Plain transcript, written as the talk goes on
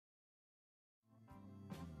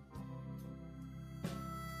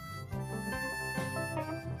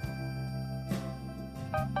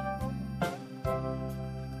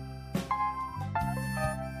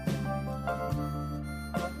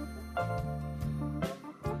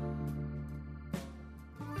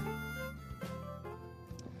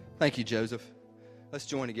Thank you, Joseph. Let's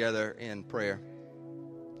join together in prayer.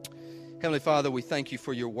 Heavenly Father, we thank you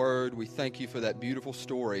for your word. We thank you for that beautiful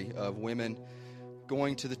story of women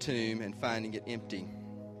going to the tomb and finding it empty.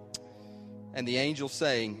 And the angel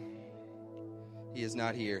saying, "He is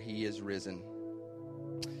not here, he is risen."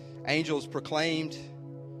 Angels proclaimed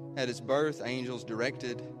at his birth, angels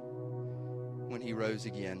directed when he rose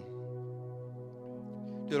again.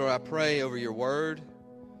 Dear Lord, I pray over your word.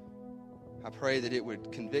 I pray that it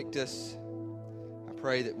would convict us. I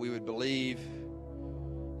pray that we would believe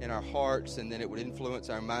in our hearts and that it would influence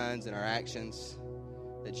our minds and our actions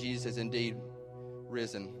that Jesus has indeed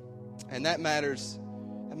risen. And that matters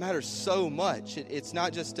so much. It's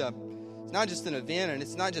not just an event, and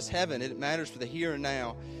it's not just heaven. It matters for the here and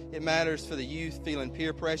now. It matters for the youth feeling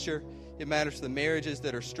peer pressure. It matters for the marriages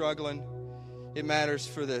that are struggling. It matters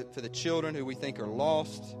for the children who we think are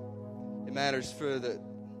lost. It matters for the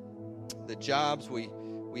jobs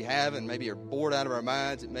we have and maybe are bored out of our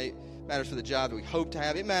minds. It matters for the job that we hope to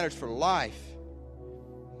have. It matters for life.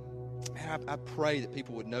 And I pray that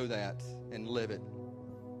people would know that and live it.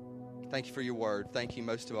 Thank you for your word. Thank you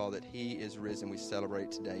most of all that he is risen. We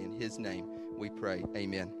celebrate today. In his name we pray.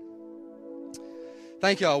 Amen.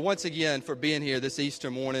 Thank y'all once again for being here this Easter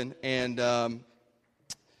morning. And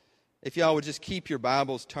if y'all would just keep your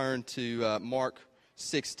Bibles turned to Mark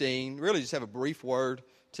 16. Really just have a brief word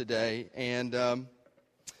today. And I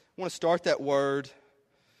want to start that word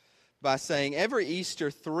by saying every Easter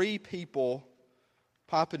 3 people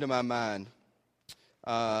pop into my mind.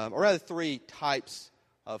 Or rather 3 types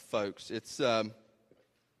of folks. It's not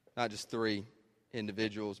just 3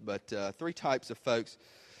 individuals, but 3 types of folks.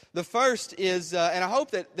 The first is, and I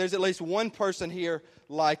hope that there's at least one person here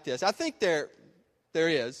like this. I think there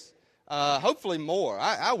is. Hopefully more.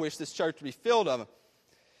 I wish this church would be filled of them.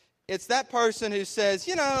 It's that person who says,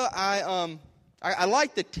 I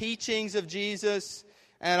like the teachings of Jesus,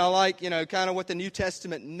 and I like, kind of what the New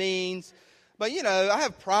Testament means. But, I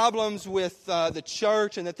have problems with the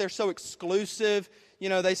church and that they're so exclusive.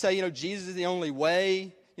 They say, Jesus is the only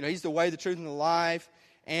way. He's the way, the truth, and the life.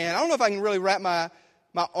 And I don't know if I can really wrap my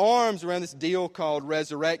arms around this deal called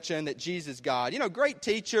resurrection, that Jesus is God. Great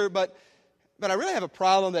teacher, but I really have a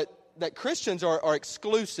problem that Christians are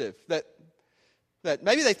exclusive, that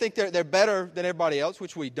maybe they think they're better than everybody else,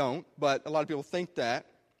 which we don't, but a lot of people think that.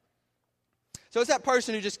 So it's that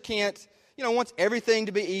person who just can't, wants everything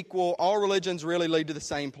to be equal. All religions really lead to the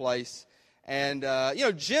same place. And,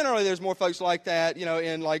 generally there's more folks like that,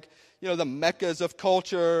 in the meccas of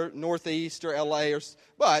culture, Northeast or L.A.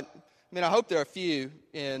 But, I hope there are a few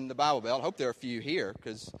in the Bible Belt. I hope there are a few here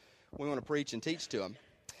because we want to preach and teach to them.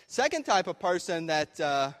 Second type of person that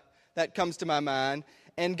comes to my mind,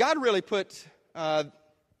 and God really put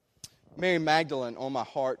Mary Magdalene on my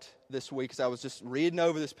heart this week as I was just reading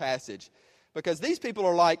over this passage, because these people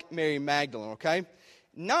are like Mary Magdalene, okay?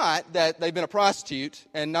 Not that they've been a prostitute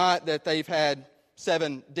and not that they've had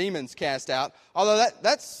 7 demons cast out, although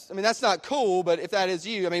that's not cool, but if that is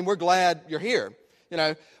you, we're glad you're here,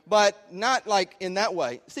 but not like in that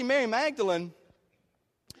way. See, Mary Magdalene,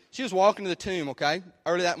 she was walking to the tomb, okay,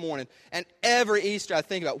 early that morning. And every Easter I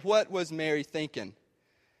think about, what was Mary thinking?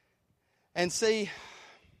 And see,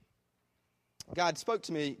 God spoke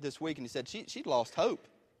to me this week and he said she'd lost hope.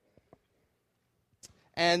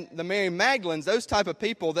 And the Mary Magdalenes, those type of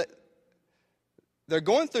people that they're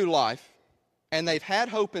going through life and they've had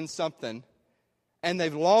hope in something and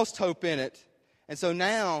they've lost hope in it. And so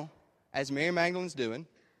now, as Mary Magdalene's doing,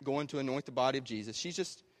 going to anoint the body of Jesus, she's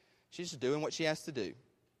just doing what she has to do.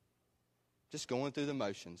 Just going through the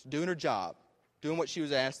motions, doing her job, doing what she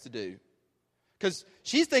was asked to do. Because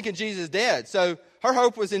she's thinking Jesus is dead. So her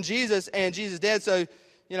hope was in Jesus and Jesus is dead. So,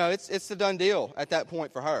 it's a done deal at that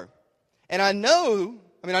point for her. And I know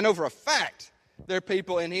for a fact there are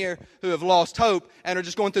people in here who have lost hope and are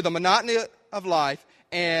just going through the monotony of life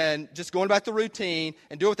and just going about the routine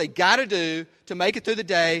and doing what they got to do to make it through the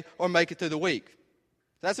day or make it through the week.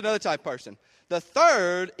 That's another type of person. The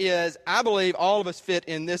third is, I believe all of us fit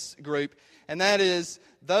in this group, and that is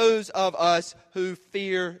those of us who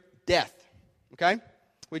fear death. Okay?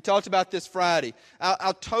 We talked about this Friday.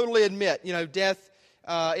 I'll totally admit, death,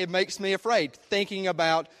 it makes me afraid thinking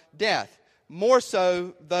about death. More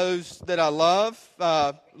so those that I love,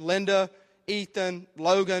 Linda, Ethan,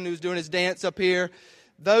 Logan, who's doing his dance up here.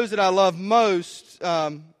 Those that I love most,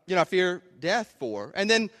 I fear death for. And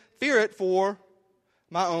then fear it for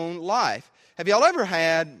my own life. Have y'all ever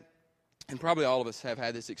had, and probably all of us have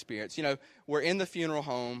had this experience, we're in the funeral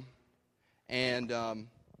home and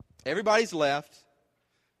everybody's left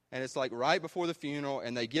and it's like right before the funeral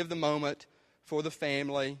and they give the moment for the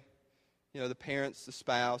family the parents, the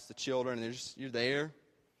spouse, the children, and you're there,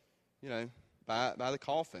 by the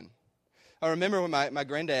coffin. I remember when my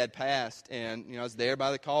granddad passed, and I was there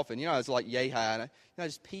by the coffin. I was like yay high, and I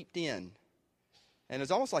just peeped in, and it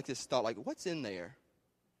was almost like this thought, like, what's in there?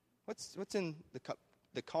 What's in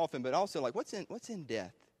the coffin? But also like, what's in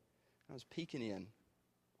death? I was peeking in,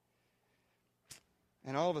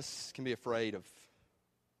 and all of us can be afraid of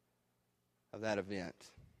that event.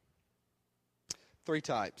 3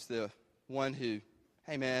 types: the one who,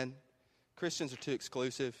 hey man, Christians are too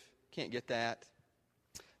exclusive, can't get that.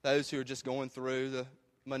 Those who are just going through the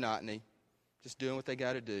monotony, just doing what they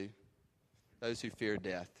got to do. Those who fear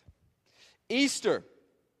death. Easter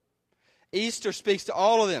speaks to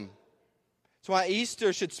all of them. That's why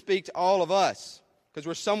Easter should speak to all of us, because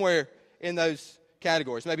we're somewhere in those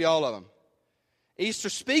categories, maybe all of them. Easter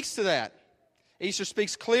speaks to that. Easter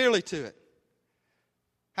speaks clearly to it.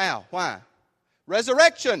 How? Why?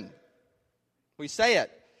 Resurrection. We say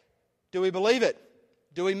it. Do we believe it?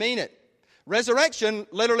 Do we mean it? Resurrection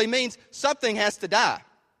literally means something has to die.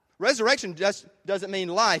 Resurrection just doesn't mean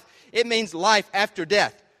life. It means life after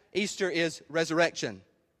death. Easter is resurrection.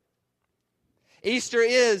 Easter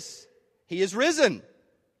is, He is risen.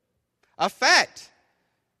 A fact.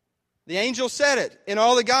 The angel said it in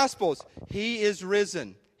all the Gospels. He is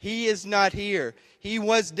risen. He is not here. He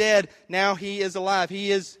was dead. Now He is alive. He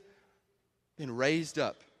has been raised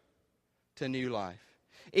up to new life.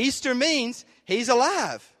 Easter means He's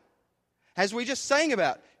alive. As we just sang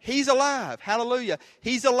about, He's alive. Hallelujah.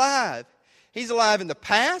 He's alive. He's alive in the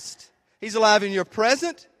past. He's alive in your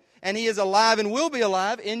present. And He is alive and will be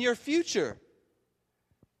alive in your future.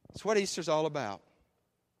 That's what Easter's all about.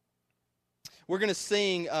 We're going to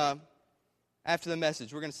sing, after the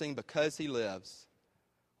message, we're going to sing Because He Lives.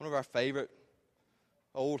 One of our favorite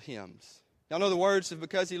old hymns. Y'all know the words of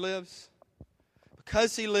Because He Lives?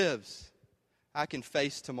 Because He lives, I can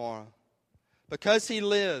face tomorrow. Because He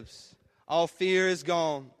lives, all fear is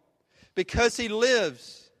gone. Because He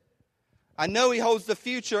lives, I know He holds the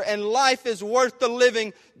future, and life is worth the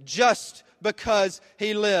living just because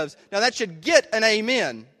He lives. Now that should get an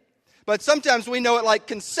amen. But sometimes we know it like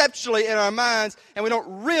conceptually in our minds, and we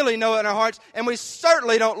don't really know it in our hearts, and we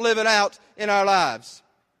certainly don't live it out in our lives.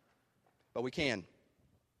 But we can.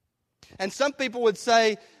 And some people would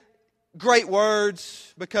say, great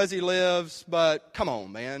words, because He lives, but come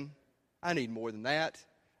on, man. I need more than that.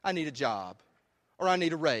 I need a job, or I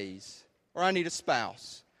need a raise, or I need a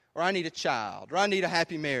spouse, or I need a child, or I need a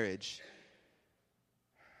happy marriage.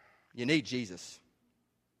 You need Jesus.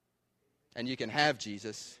 And you can have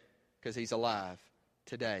Jesus because He's alive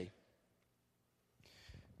today.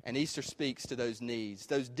 And Easter speaks to those needs,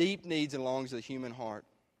 those deep needs and longings of the human heart.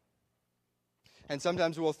 And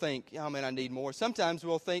sometimes we'll think, oh man, I need more. Sometimes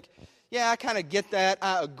we'll think, yeah, I kind of get that.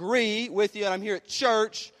 I agree with you, and I'm here at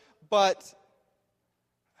church, but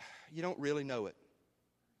you don't really know it.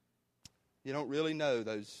 You don't really know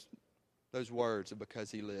those words of because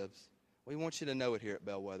He lives. We want you to know it here at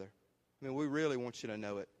Bellwether. I mean, we really want you to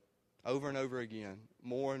know it over and over again,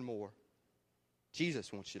 more and more.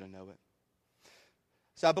 Jesus wants you to know it.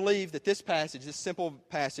 So I believe that this passage, this simple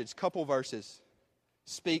passage, couple verses,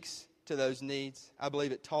 speaks to those needs. I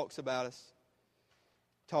believe it talks about us,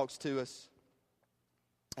 talks to us.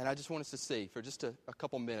 And I just want us to see, for just a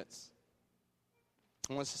couple minutes,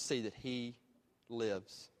 I want us to see that He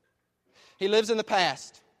lives. He lives in the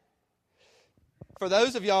past. For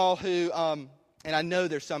those of y'all who, and I know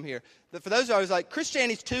there's some here, but for those of y'all who's like,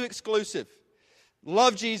 Christianity's too exclusive.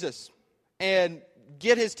 Love Jesus and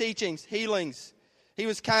get His teachings, healings. He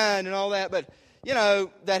was kind and all that, but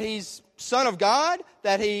that He's Son of God,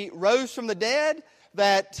 that He rose from the dead,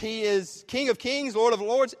 that He is King of Kings, Lord of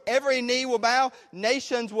Lords. Every knee will bow,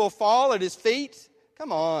 nations will fall at His feet.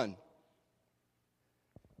 Come on.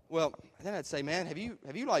 Well, then I'd say, man, have you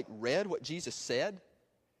read what Jesus said?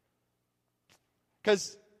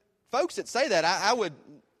 Because folks that say that, I would,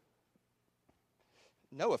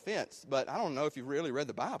 no offense, but I don't know if you've really read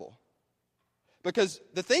the Bible. Because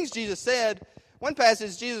the things Jesus said, one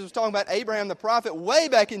passage Jesus was talking about Abraham the prophet way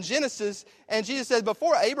back in Genesis, and Jesus said,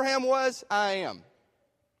 before Abraham was, I am.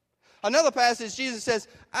 Another passage, Jesus says,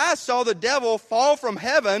 I saw the devil fall from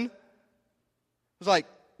heaven. It was like,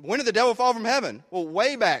 when did the devil fall from heaven? Well,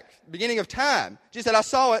 way back, beginning of time. Jesus said, I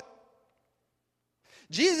saw it.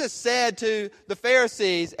 Jesus said to the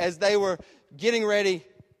Pharisees as they were getting ready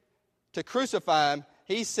to crucify Him,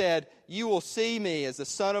 He said, you will see me as the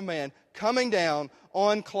Son of Man coming down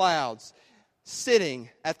on clouds, sitting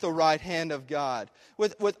at the right hand of God.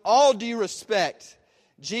 With all due respect,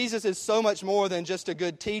 Jesus is so much more than just a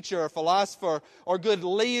good teacher or philosopher or good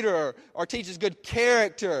leader or teaches good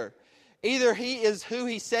character. Either he is who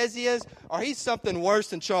he says he is, or he's something worse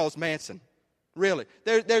than Charles Manson. Really.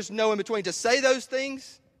 There's no in between. To say those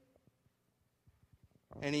things,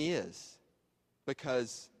 and he is.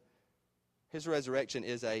 Because his resurrection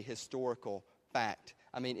is a historical fact.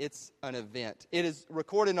 I mean, it's an event. It is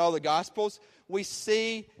recorded in all the Gospels. We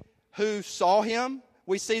see who saw him.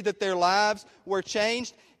 We see that their lives were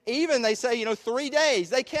changed. Even they say, 3 days.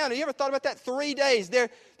 They counted. You ever thought about that? 3 days. They're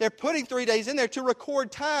putting 3 days in there to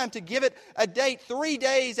record time, to give it a date. 3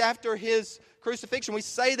 days after his crucifixion. We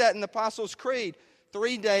say that in the Apostles' Creed.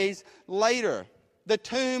 3 days later. The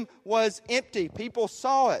tomb was empty. People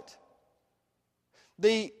saw it.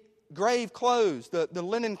 The grave closed. The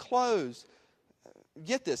linen clothes.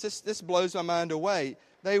 Get this. This blows my mind away.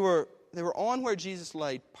 They were on where Jesus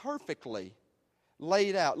laid, perfectly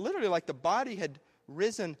laid out. Literally like the body had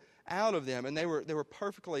risen out of them, and they were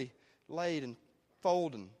perfectly laid and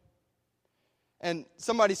folded. And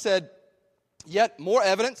somebody said, yet more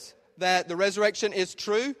evidence that the resurrection is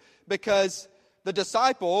true, because the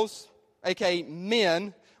disciples, aka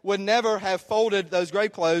men, would never have folded those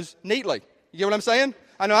grave clothes neatly. You get what I'm saying?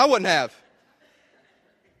 I know I wouldn't have.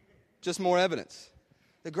 Just more evidence.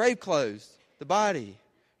 The grave clothes, the body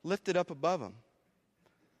lifted up above them.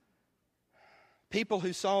 People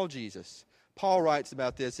who saw Jesus. Paul writes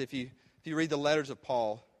about this if you read the letters of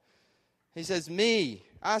Paul. He says, me,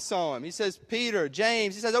 I saw him. He says, Peter,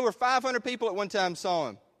 James. He says, over 500 people at one time saw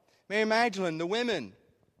him. Mary Magdalene, the women.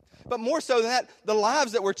 But more so than that, the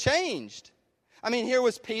lives that were changed. I mean, here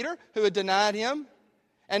was Peter, who had denied him.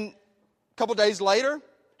 And a couple days later,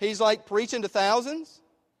 he's like preaching to thousands.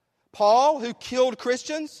 Paul, who killed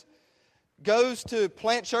Christians, goes to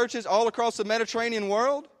plant churches all across the Mediterranean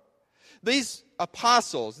world. These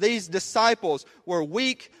apostles, these disciples were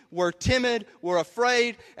weak, were timid, were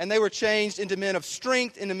afraid, and they were changed into men of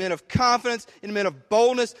strength, into men of confidence, into men of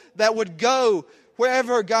boldness that would go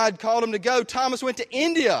wherever God called them to go. Thomas went to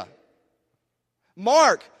India.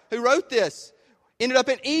 Mark, who wrote this, ended up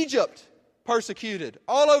in Egypt, persecuted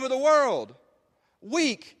all over the world.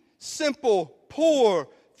 Weak, simple, poor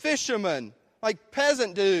fishermen, like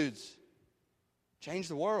peasant dudes, changed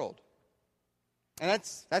the world. And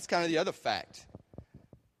that's kind of the other fact.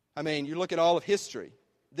 I mean, you look at all of history.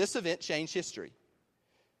 This event changed history.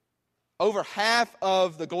 Over half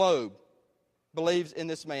of the globe believes in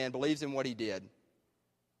this man, believes in what he did.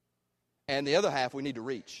 And the other half we need to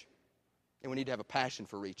reach. And we need to have a passion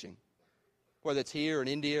for reaching. Whether it's here in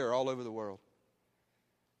India or all over the world.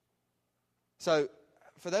 So,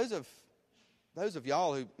 for those of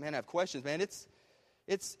y'all who, have questions,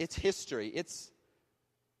 it's history. It's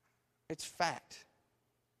fact.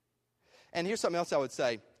 And here's something else I would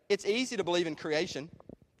say. It's easy to believe in creation.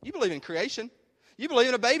 You believe in creation. You believe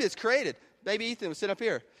in a baby that's created. Baby Ethan was sitting up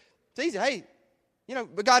here. It's easy. Hey,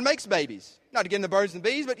 but God makes babies. Not to get in the birds and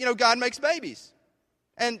bees, but, God makes babies.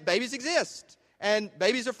 And babies exist. And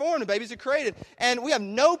babies are formed and babies are created. And we have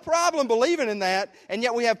no problem believing in that, and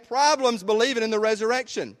yet we have problems believing in the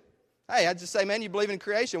resurrection. Hey, I'd just say, man, you believe in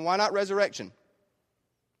creation. Why not resurrection?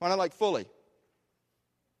 Why not fully?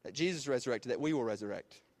 That Jesus resurrected, that we will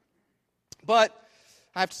resurrect. But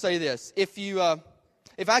I have to say this.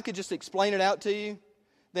 If I could just explain it out to you,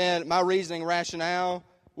 then my reasoning rationale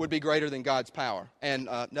would be greater than God's power. And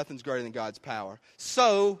nothing's greater than God's power.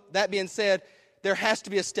 So, that being said, there has to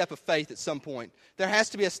be a step of faith at some point. There has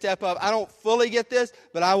to be a step of, I don't fully get this,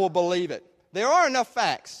 but I will believe it. There are enough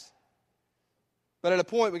facts. But at a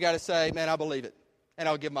point, we got to say, man, I believe it. And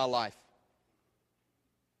I'll give my life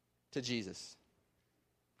to Jesus.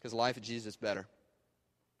 Because life of Jesus is better.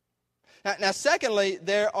 Now, secondly,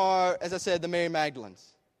 there are, as I said, the Mary Magdalenes.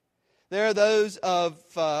 There are those of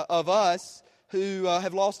us who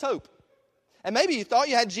have lost hope. And maybe you thought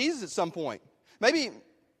you had Jesus at some point. Maybe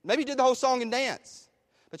you did the whole song and dance,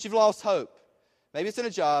 but you've lost hope. Maybe it's in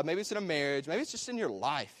a job, maybe it's in a marriage, maybe it's just in your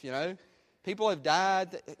life, People have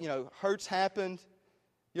died, hurts happened.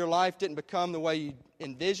 Your life didn't become the way you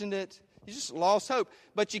envisioned it. You just lost hope.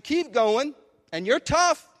 But you keep going, and you're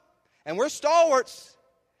tough, and we're stalwarts,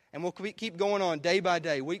 and we'll keep going on day by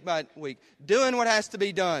day, week by week, doing what has to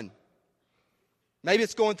be done. Maybe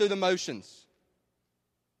it's going through the motions,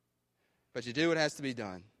 but you do what has to be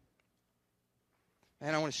done.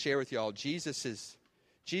 Man, I want to share with you all, Jesus is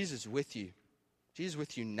with you. Jesus is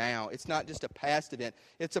with you now. It's not just a past event.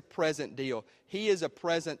 It's a present deal. He is a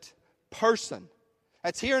present person.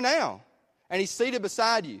 That's here now. And He's seated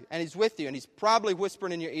beside you. And He's with you. And He's probably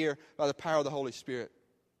whispering in your ear by the power of the Holy Spirit.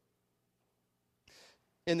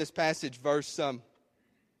 In this passage, verse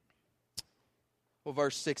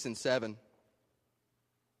 6 and 7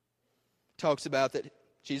 talks about that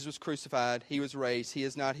Jesus was crucified. He was raised. He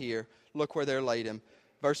is not here. Look where they're laid him.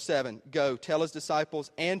 Verse 7, go, tell his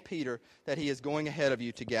disciples and Peter that he is going ahead of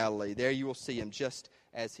you to Galilee. There you will see him just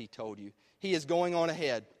as he told you. He is going on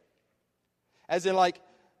ahead. As in, like,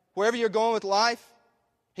 wherever you're going with life,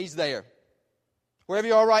 he's there. Wherever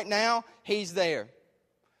you are right now, he's there.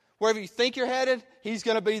 Wherever you think you're headed, he's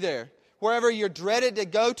going to be there. Wherever you're dreaded to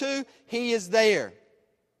go to, he is there.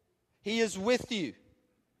 He is with you.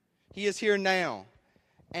 He is here now.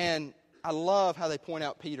 And I love how they point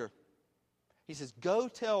out Peter. He says, go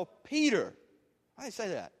tell Peter. Why do they say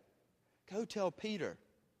that? Go tell Peter.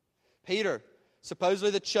 Peter, supposedly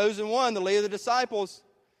the chosen one, the leader of the disciples,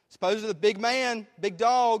 supposedly the big man, big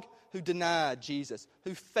dog, who denied Jesus,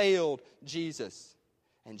 who failed Jesus.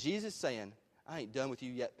 And Jesus saying, I ain't done with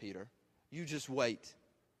you yet, Peter. You just wait.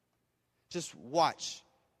 Just watch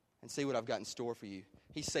and see what I've got in store for you.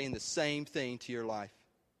 He's saying the same thing to your life.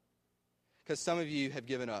 Because some of you have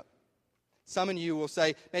given up. Some of you will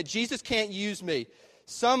say, man, Jesus can't use me.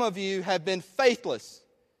 Some of you have been faithless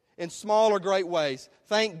in small or great ways.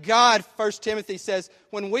 Thank God, 1 Timothy says,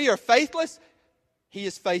 when we are faithless, he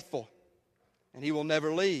is faithful. And he will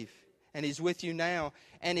never leave. And he's with you now.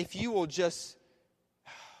 And if you will just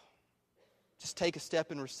take a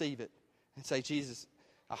step and receive it and say, Jesus,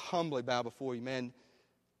 I humbly bow before you. Man,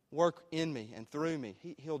 work in me and through me.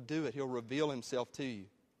 He'll do it. He'll reveal himself to you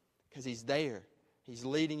because he's there. He's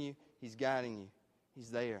leading you. He's guiding you. He's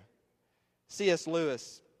there. C.S.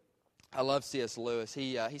 Lewis, I love C.S. Lewis.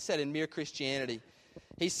 He said in Mere Christianity,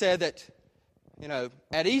 he said that,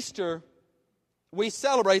 at Easter, we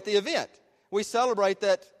celebrate the event. We celebrate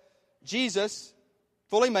that Jesus,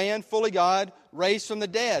 fully man, fully God, raised from the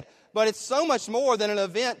dead. But it's so much more than an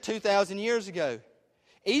event 2,000 years ago.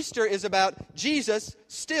 Easter is about Jesus,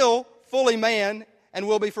 still fully man and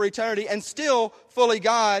will be for eternity, and still fully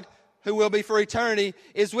God, who will be for eternity,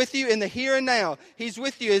 is with you in the here and now. He's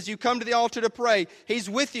with you as you come to the altar to pray. He's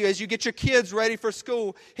with you as you get your kids ready for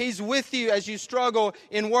school. He's with you as you struggle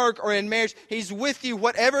in work or in marriage. He's with you,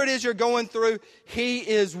 whatever it is you're going through, he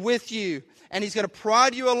is with you. And he's going to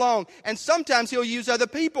prod you along. And sometimes he'll use other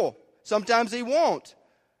people. Sometimes he won't.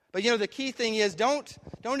 But the key thing is don't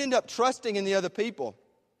end up trusting in the other people.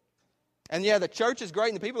 And the church is great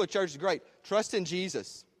and the people of the church is great. Trust in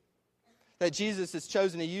Jesus. That Jesus has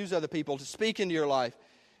chosen to use other people to speak into your life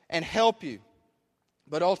and help you.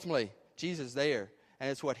 But ultimately, Jesus is there, and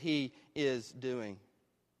it's what he is doing.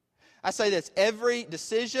 I say this, every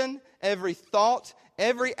decision, every thought,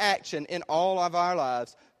 every action in all of our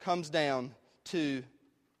lives comes down to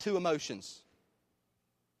two emotions.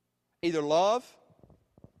 Either love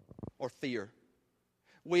or fear.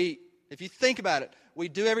 If you think about it, we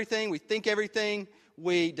do everything, we think everything,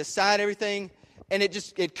 we decide everything, and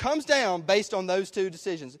it comes down based on those two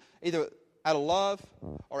decisions, either out of love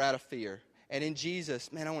or out of fear. And in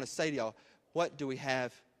Jesus, man, I want to say to y'all, what do we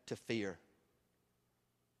have to fear?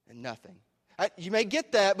 And nothing. You may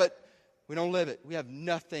get that, but we don't live it. We have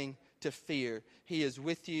nothing to fear. He is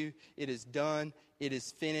with you. It is done. It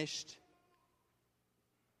is finished.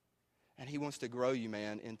 And he wants to grow you,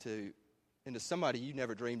 man, into somebody you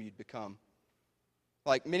never dreamed you'd become.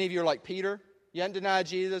 Like many of you are like Peter. You hadn't denied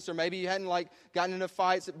Jesus, or maybe you hadn't gotten into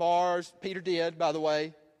fights at bars. Peter did, by the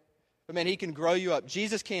way. But man, he can grow you up.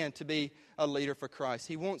 Jesus can, to be a leader for Christ.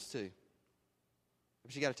 He wants to.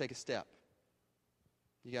 But you got to take a step.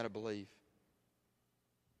 You got to believe.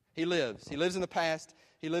 He lives. He lives in the past.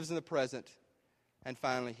 He lives in the present. And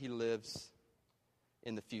finally, he lives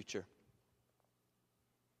in the future.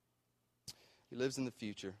 He lives in the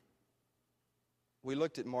future. We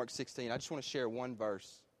looked at Mark 16. I just want to share one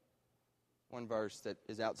verse that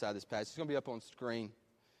is outside this passage. It's going to be up on the screen.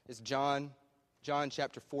 It's John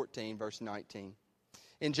chapter 14, verse 19.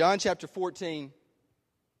 In John chapter 14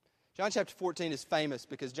 is famous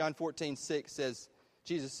because John 14:6 says,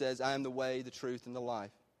 Jesus says, I am the way, the truth, and the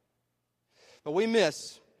life. But we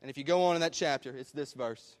miss, and if you go on in that chapter, it's this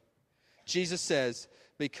verse. Jesus says,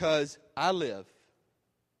 because I live,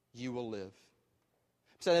 you will live.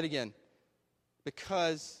 Say that again.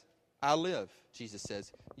 Because I live, Jesus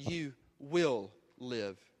says, you will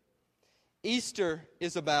live. Easter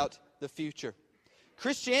is about the future.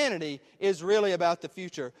 Christianity is really about the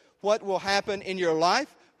future. What will happen in your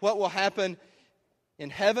life? What will happen in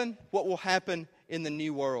heaven? What will happen in the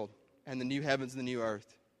new world and the new heavens and the new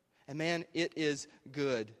earth? And man, it is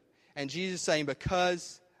good. And Jesus is saying,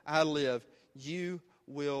 because I live, you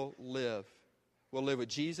will live. We'll live with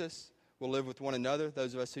Jesus. We'll live with one another.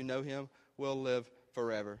 Those of us who know him will live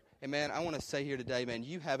forever. And man, I want to say here today, man,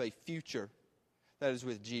 you have a future that is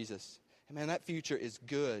with Jesus. And man, that future is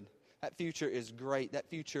good. That future is great. That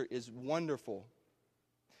future is wonderful.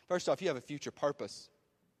 First off, you have a future purpose.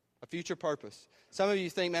 A future purpose. Some of you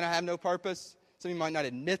think, man, I have no purpose. Some of you might not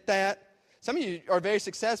admit that. Some of you are very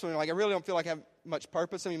successful and you're like, I really don't feel like I have much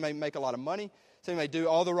purpose. Some of you may make a lot of money. Some of you may do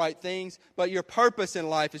all the right things. But your purpose in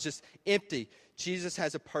life is just empty. Jesus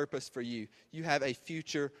has a purpose for you. You have a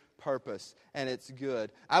future purpose, and it's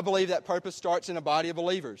good. I believe that purpose starts in a body of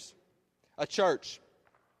believers. A church.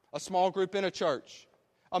 A small group in a church.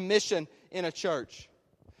 A mission in a church.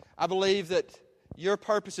 I believe that your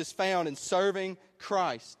purpose is found in serving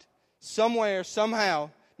Christ. Somewhere, somehow.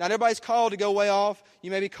 Not everybody's called to go way off.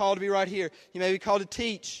 You may be called to be right here. You may be called to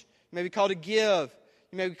teach. You may be called to give.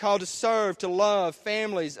 You may be called to serve, to love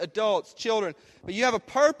families, adults, children. But you have a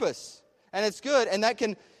purpose, and it's good. And that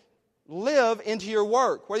can live into your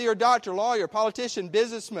work. Whether you're a doctor, lawyer, politician,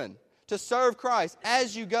 businessman, to serve Christ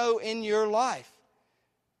as you go in your life.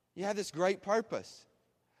 You have this great purpose.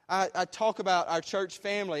 I talk about our church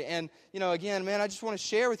family, and, again, man, I just want to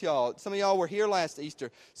share with y'all. Some of y'all were here last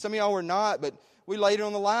Easter. Some of y'all were not, but we laid it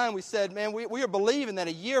on the line. We said, man, we are believing that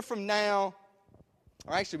a year from now,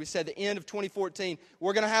 or actually we said the end of 2014,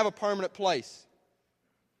 we're going to have a permanent place.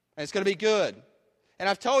 And it's going to be good. And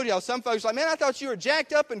I've told y'all, some folks are like, man, I thought you were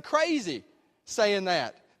jacked up and crazy saying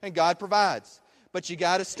that. And God provides. But you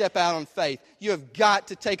got to step out on faith. You have got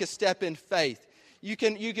to take a step in faith. You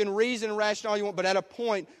can reason and ration all you want, but at a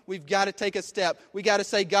point, we've got to take a step. We've got to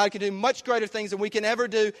say God can do much greater things than we can ever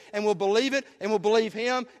do, and we'll believe it, and we'll believe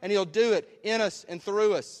Him, and He'll do it in us and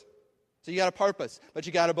through us. So you got a purpose, but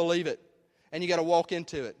you got to believe it, and you got to walk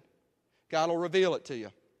into it. God will reveal it to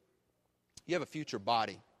you. You have a future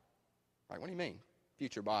body. Right? What do you mean,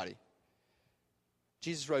 future body?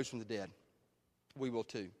 Jesus rose from the dead. We will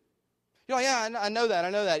too. You're like, yeah, I know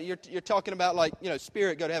that. You're talking about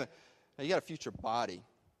spirit go to heaven. Now, you got a future body.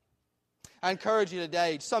 I encourage you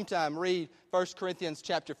today, sometime read 1 Corinthians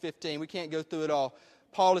chapter 15. We can't go through it all.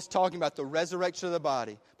 Paul is talking about the resurrection of the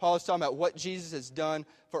body. Paul is talking about what Jesus has done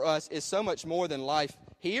for us is so much more than life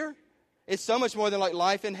here. It's so much more than like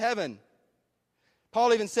life in heaven.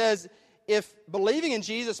 Paul even says, if believing in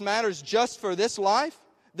Jesus matters just for this life,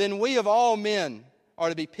 then we of all men are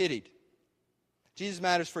to be pitied. Jesus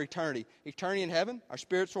matters for eternity. Eternity in heaven, our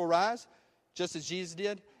spirits will rise, just as Jesus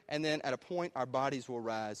did. And then at a point, our bodies will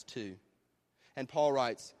rise too. And Paul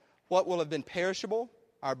writes, what will have been perishable,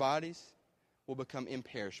 our bodies, will become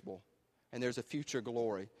imperishable. And there's a future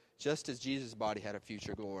glory, just as Jesus' body had a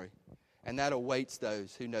future glory. And that awaits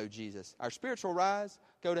those who know Jesus. Our spirits will rise,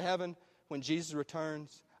 go to heaven. When Jesus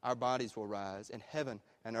returns, our bodies will rise, and heaven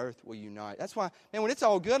and earth will unite. That's why, man, when it's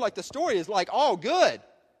all good, like the story is like all good.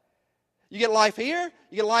 You get life here,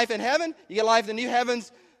 you get life in heaven, you get life in the new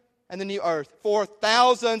heavens and the new earth for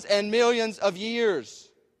thousands and millions of years.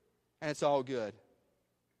 And it's all good.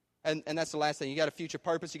 And that's the last thing. You got a future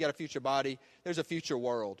purpose. You got a future body. There's a future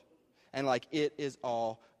world. And it is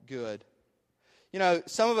all good.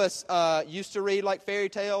 Some of us used to read fairy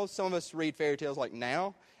tales. Some of us read fairy tales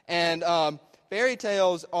now. And fairy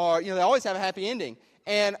tales are, they always have a happy ending.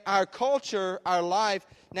 And our culture, our life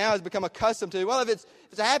now has become accustomed to, well, if it's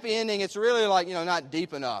a happy ending, it's really not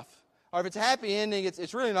deep enough. Or if it's a happy ending,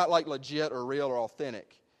 it's really not legit or real or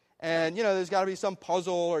authentic. And, there's got to be some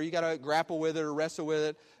puzzle or you got to grapple with it or wrestle with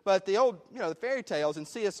it. But the old, the fairy tales, and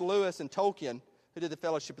C.S. Lewis and Tolkien, who did the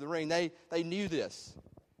Fellowship of the Ring, they knew this.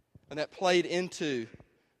 And that played into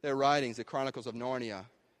their writings, the Chronicles of Narnia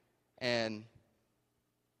and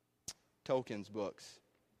Tolkien's books.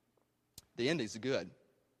 The ending's good.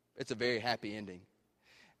 It's a very happy ending.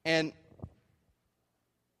 And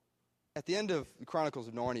at the end of the Chronicles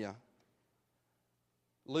of Narnia,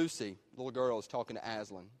 Lucy, the little girl, is talking to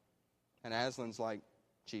Aslan. And Aslan's like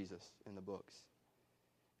Jesus in the books.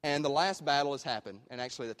 And the last battle has happened. And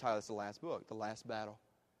actually the title is the last book, The Last Battle.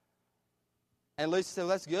 And Lucy said, well,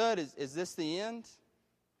 that's good. Is this the end?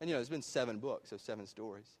 And it's been 7 books, so 7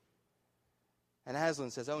 stories. And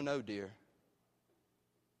Aslan says, oh no, dear.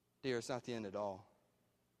 Dear, it's not the end at all.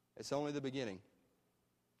 It's only the beginning.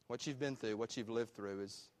 What you've been through, what you've lived through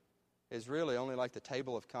is really only like the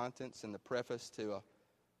table of contents and the preface to a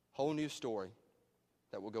whole new story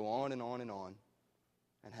that will go on and on and on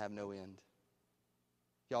and have no end.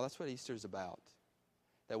 Y'all, that's what Easter's about.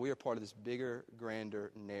 That we are part of this bigger,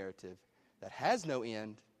 grander narrative that has no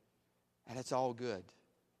end, and it's all good.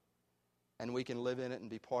 And we can live in it and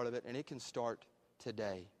be part of it, and it can start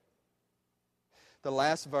today. The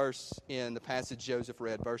last verse in the passage Joseph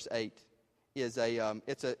read, verse 8, is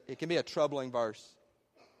it can be a troubling verse,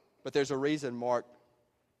 but there's a reason Mark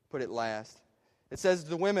put it last. It says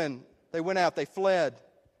the women, they went out, they fled,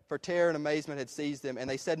 for terror and amazement had seized them, and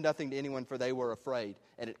they said nothing to anyone, for they were afraid.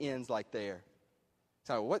 And it ends like there.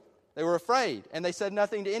 So They were afraid, and they said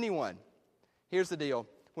nothing to anyone. Here's the deal.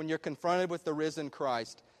 When you're confronted with the risen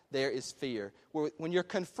Christ, there is fear. When you're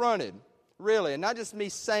confronted, really, and not just me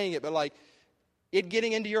saying it, but like it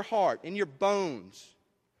getting into your heart, in your bones,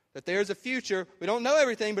 that there's a future. We don't know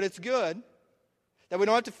everything, but it's good. That we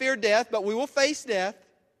don't have to fear death, but we will face death.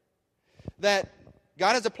 That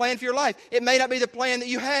God has a plan for your life. It may not be the plan that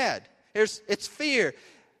you had. It's fear.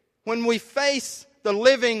 When we face the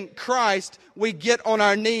living Christ, we get on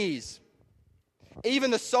our knees.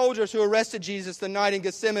 Even the soldiers who arrested Jesus the night in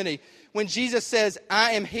Gethsemane, when Jesus says,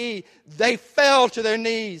 I am He, they fell to their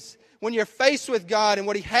knees. When you're faced with God and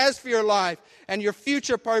what He has for your life and your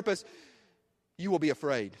future purpose, you will be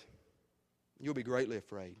afraid. You'll be greatly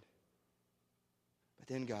afraid. But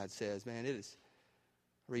then God says, man, it is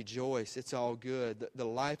rejoice. It's all good. The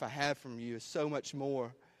life I have from you is so much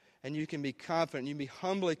more. And you can be confident. You can be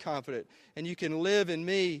humbly confident. And you can live in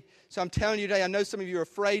me. So I'm telling you today, I know some of you are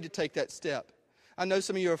afraid to take that step. I know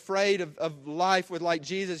some of you are afraid of life with like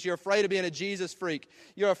Jesus. You're afraid of being a Jesus freak.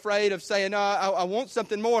 You're afraid of saying, no, I want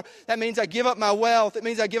something more. That means I give up my wealth. It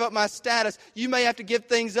means I give up my status. You may have to give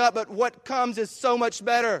things up, but what comes is so much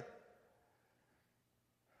better.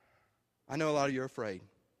 I know a lot of you are afraid.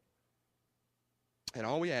 And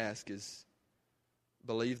all we ask is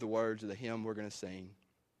believe the words of the hymn we're going to sing.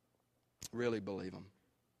 Really believe them.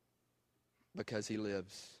 Because He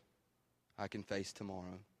lives, I can face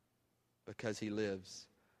tomorrow. Because He lives,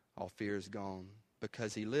 all fear is gone.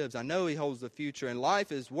 Because He lives, I know He holds the future. And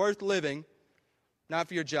life is worth living, not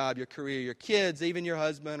for your job, your career, your kids, even your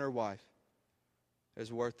husband or wife.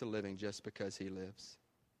 It's worth the living just because He lives.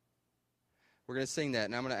 We're going to sing that,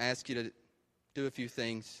 and I'm going to ask you to do a few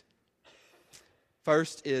things.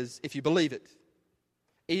 First is, if you believe it,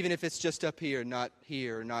 even if it's just up here, not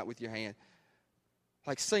here, or not with your hand,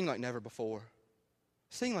 like sing like never before.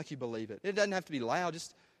 Sing like you believe it. It doesn't have to be loud,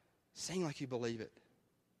 just sing like you believe it.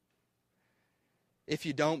 If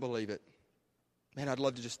you don't believe it, man, I'd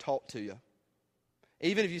love to just talk to you.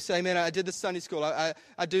 Even if you say, man, I did the Sunday school,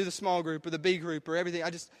 I do the small group or the B group or everything,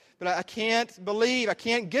 but I can't believe, I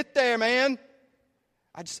can't get there, man.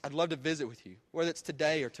 I'd love to visit with you. Whether it's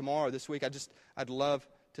today or tomorrow, this week, I'd love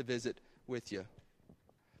to visit with you.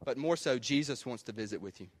 But more so, Jesus wants to visit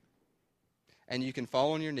with you. And you can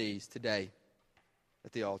fall on your knees today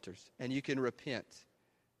at the altars, and you can repent.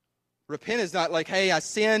 Repent is not like, hey, I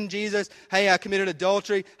sinned, Jesus. Hey, I committed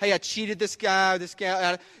adultery. Hey, I cheated this guy or this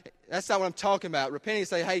gal. That's not what I'm talking about. Repenting is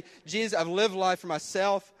say, hey, Jesus, I've lived life for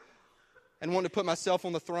myself and wanting to put myself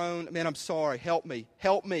on the throne. Man, I'm sorry. Help me.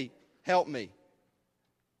 Help me. Help me.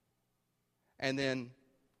 And then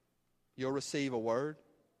you'll receive a word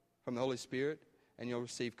from the Holy Spirit, and you'll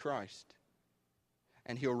receive Christ.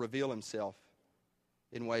 And He'll reveal Himself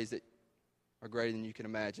in ways that are greater than you can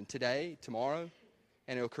imagine. Today, tomorrow,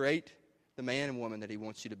 and He'll create the man and woman that He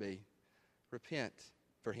wants you to be. Repent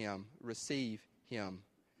for Him. Receive Him.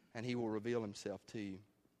 And He will reveal Himself to you.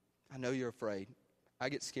 I know you're afraid. I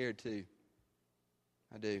get scared too.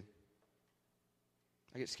 I do.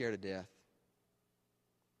 I get scared of death.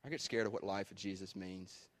 I get scared of what life with Jesus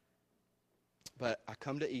means. But I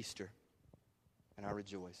come to Easter and I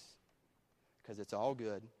rejoice. Because it's all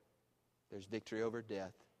good. There's victory over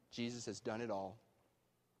death. Jesus has done it all.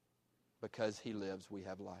 Because He lives, we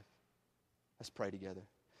have life. Let's pray together.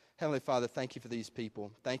 Heavenly Father, thank You for these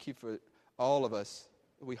people. Thank You for all of us.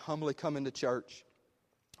 We humbly come into church.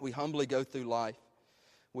 We humbly go through life.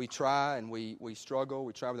 We try and we struggle.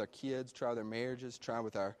 We try with our kids, try with our marriages, try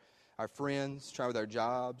with our friends, try with our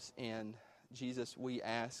jobs. And Jesus, we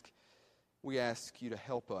ask You to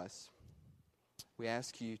help us. We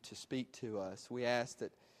ask You to speak to us. We ask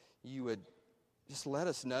that You would just let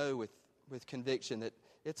us know with conviction that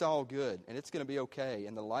it's all good and it's going to be okay.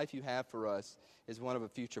 And the life You have for us is one of a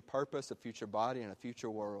future purpose, a future body, and a future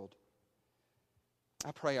world.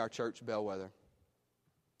 I pray our church, Bellwether,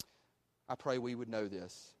 I pray we would know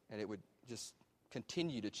this and it would just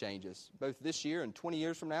continue to change us, both this year and 20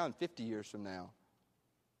 years from now and 50 years from now.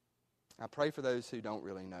 I pray for those who don't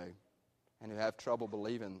really know and who have trouble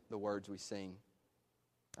believing the words we sing.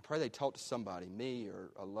 I pray they talk to somebody, me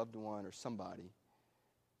or a loved one or somebody.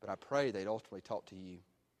 But I pray they'd ultimately talk to You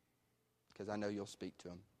because I know You'll speak to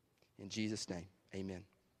them. In Jesus' name, amen.